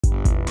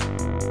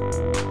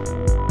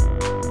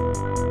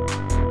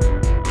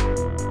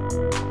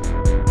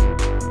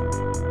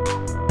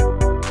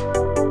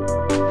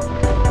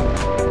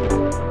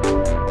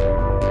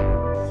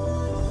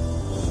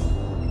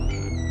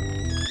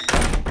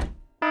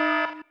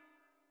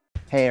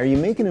Hey, are you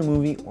making a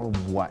movie or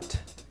what?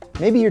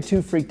 Maybe you're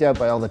too freaked out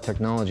by all the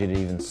technology to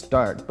even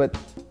start, but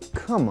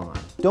come on,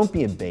 don't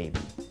be a baby.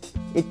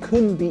 It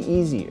couldn't be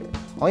easier.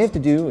 All you have to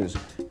do is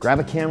grab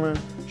a camera,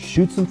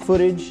 shoot some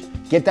footage,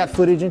 get that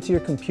footage into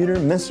your computer,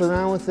 mess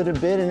around with it a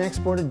bit, and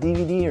export a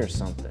DVD or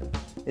something.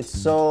 It's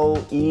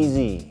so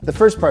easy. The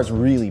first part's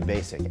really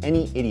basic.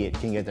 Any idiot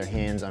can get their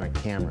hands on a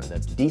camera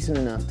that's decent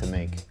enough to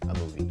make a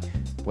movie.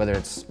 Whether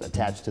it's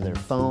attached to their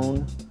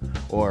phone,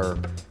 or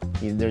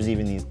there's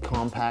even these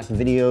compact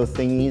video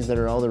thingies that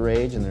are all the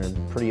rage and they're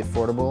pretty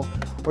affordable.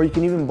 Or you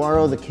can even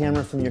borrow the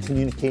camera from your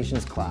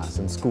communications class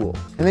in school.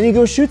 And then you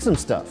go shoot some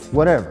stuff,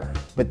 whatever.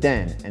 But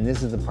then, and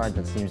this is the part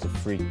that seems to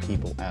freak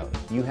people out,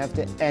 you have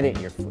to edit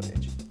your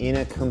footage in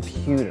a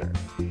computer.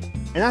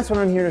 And that's what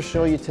I'm here to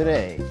show you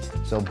today.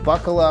 So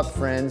buckle up,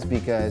 friends,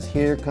 because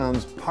here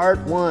comes part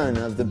one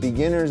of the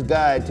beginner's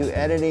guide to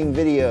editing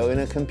video in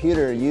a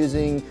computer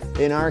using,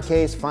 in our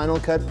case, Final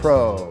Cut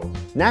Pro.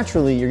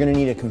 Naturally, you're gonna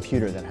need a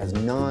computer that has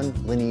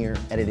non-linear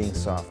editing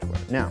software.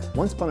 Now,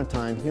 once upon a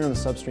time, here on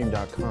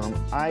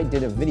thesubstream.com, I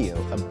did a video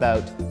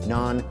about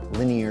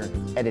non-linear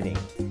editing.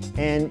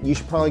 And you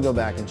should probably go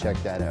back and check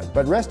that out.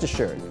 But rest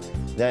assured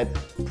that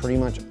pretty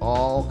much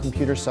all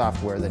computer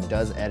software that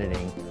does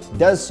editing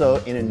does so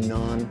in a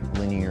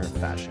non-linear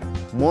fashion.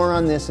 More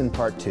on this in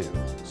part two.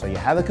 So you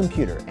have a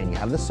computer and you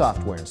have the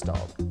software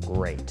installed.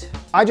 Great.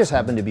 I just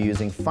happen to be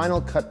using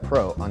Final Cut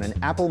Pro on an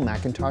Apple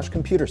Macintosh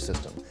computer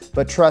system.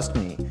 But trust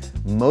me,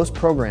 most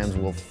programs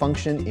will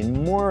function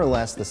in more or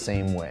less the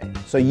same way.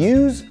 So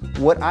use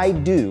what I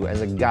do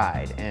as a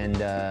guide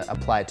and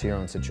apply it to your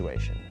own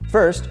situation.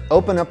 First,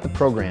 open up the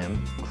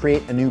program,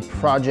 create a new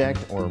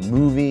project or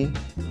movie,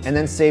 and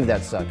then save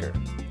that sucker.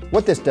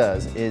 What this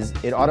does is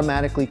it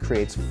automatically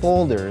creates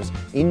folders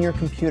in your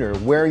computer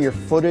where your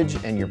footage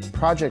and your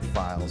project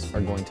files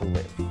are going to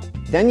live.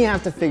 Then you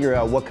have to figure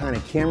out what kind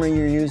of camera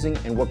you're using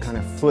and what kind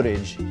of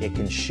footage it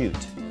can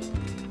shoot.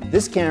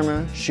 This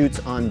camera shoots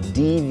on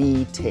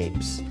DV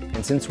tapes,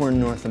 and since we're in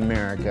North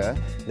America,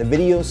 the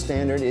video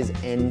standard is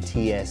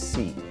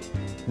NTSC.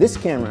 This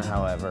camera,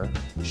 however,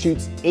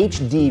 shoots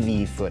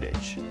HDV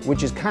footage,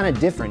 which is kind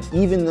of different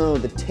even though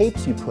the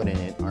tapes you put in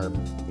it are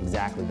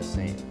exactly the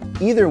same.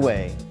 Either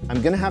way,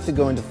 I'm gonna have to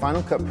go into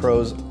Final Cut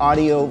Pro's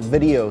audio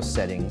video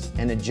settings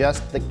and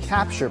adjust the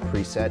capture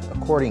preset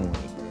accordingly.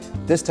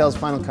 This tells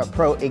Final Cut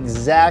Pro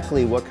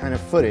exactly what kind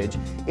of footage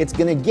it's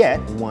gonna get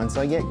once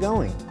I get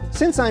going.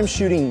 Since I'm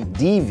shooting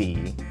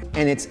DV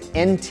and it's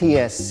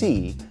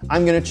NTSC,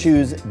 I'm gonna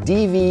choose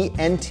DV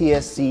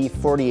NTSC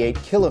 48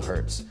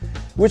 kilohertz,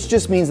 which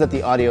just means that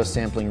the audio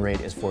sampling rate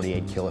is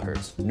 48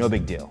 kilohertz. No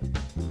big deal.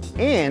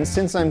 And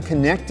since I'm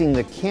connecting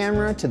the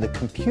camera to the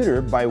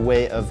computer by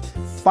way of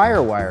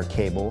FireWire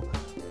cable,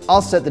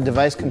 I'll set the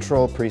device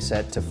control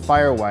preset to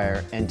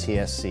FireWire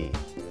NTSC.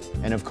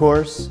 And of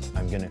course,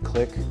 I'm gonna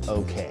click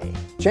OK.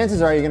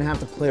 Chances are you're gonna have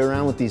to play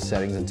around with these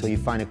settings until you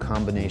find a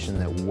combination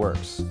that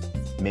works.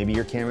 Maybe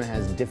your camera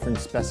has different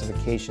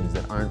specifications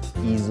that aren't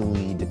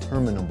easily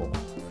determinable.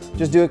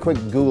 Just do a quick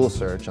Google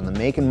search on the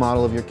make and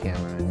model of your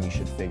camera and you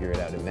should figure it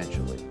out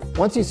eventually.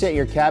 Once you set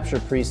your capture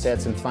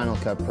presets in Final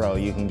Cut Pro,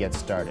 you can get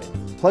started.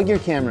 Plug your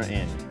camera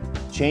in,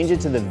 change it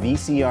to the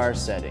VCR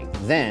setting,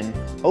 then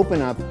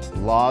open up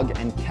Log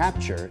and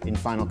Capture in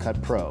Final Cut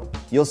Pro.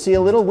 You'll see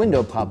a little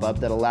window pop up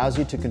that allows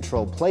you to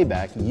control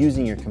playback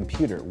using your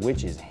computer,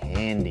 which is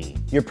handy.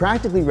 You're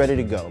practically ready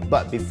to go,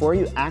 but before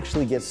you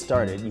actually get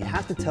started, you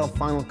have to tell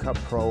Final Cut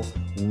Pro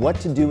what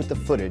to do with the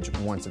footage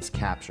once it's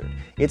captured.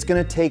 It's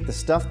gonna take the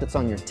stuff that's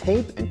on your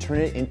tape and turn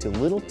it into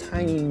little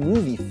tiny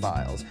movie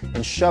files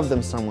and shove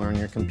them somewhere on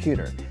your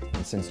computer.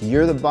 And since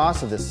you're the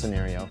boss of this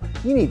scenario,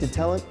 you need to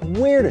tell it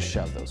where to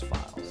shove those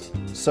files.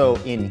 So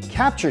in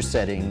capture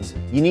settings,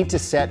 you need to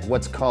set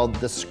what's called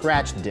the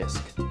scratch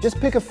disk. Just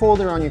pick a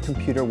folder on your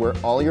computer where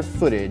all your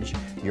footage,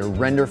 your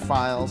render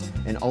files,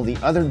 and all the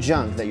other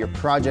junk that your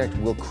project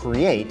will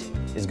create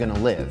is gonna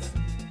live.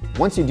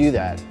 Once you do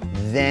that,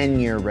 then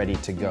you're ready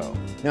to go.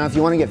 Now, if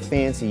you want to get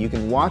fancy, you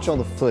can watch all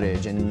the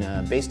footage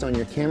and based on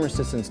your camera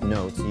assistant's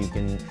notes, you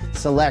can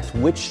select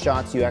which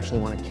shots you actually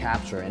want to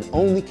capture and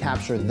only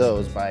capture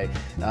those by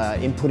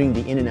inputting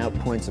the in and out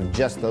points of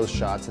just those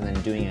shots and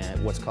then doing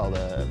what's called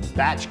a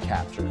batch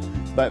capture.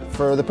 But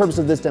for the purpose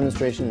of this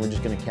demonstration, we're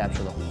just going to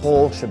capture the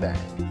whole shebang.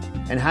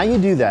 And how you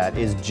do that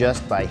is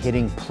just by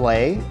hitting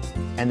play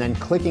and then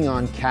clicking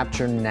on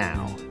Capture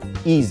Now.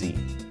 Easy.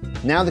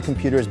 Now the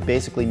computer is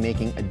basically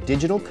making a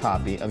digital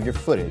copy of your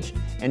footage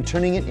and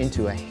turning it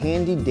into a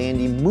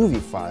handy-dandy movie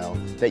file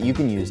that you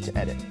can use to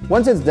edit.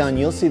 Once it's done,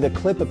 you'll see the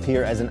clip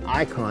appear as an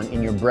icon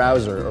in your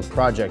browser or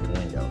project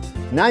window.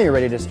 Now you're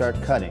ready to start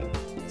cutting.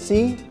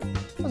 See?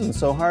 Wasn't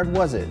so hard,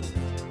 was it?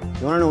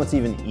 You want to know what's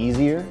even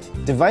easier?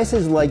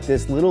 Devices like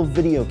this little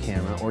video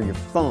camera or your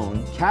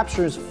phone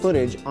captures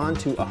footage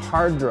onto a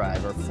hard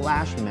drive or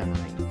flash memory,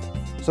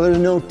 so there's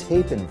no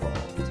tape involved.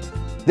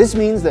 This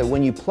means that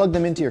when you plug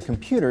them into your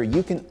computer,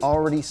 you can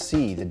already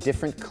see the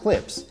different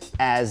clips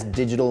as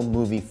digital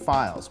movie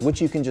files,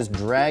 which you can just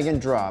drag and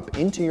drop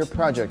into your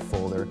project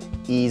folder,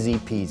 easy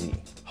peasy.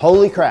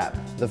 Holy crap,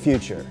 the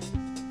future.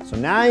 So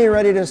now you're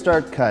ready to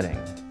start cutting,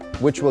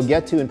 which we'll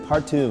get to in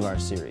part 2 of our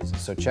series.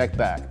 So check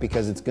back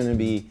because it's going to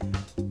be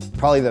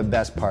probably the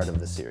best part of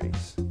the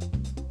series.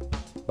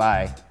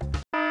 Bye.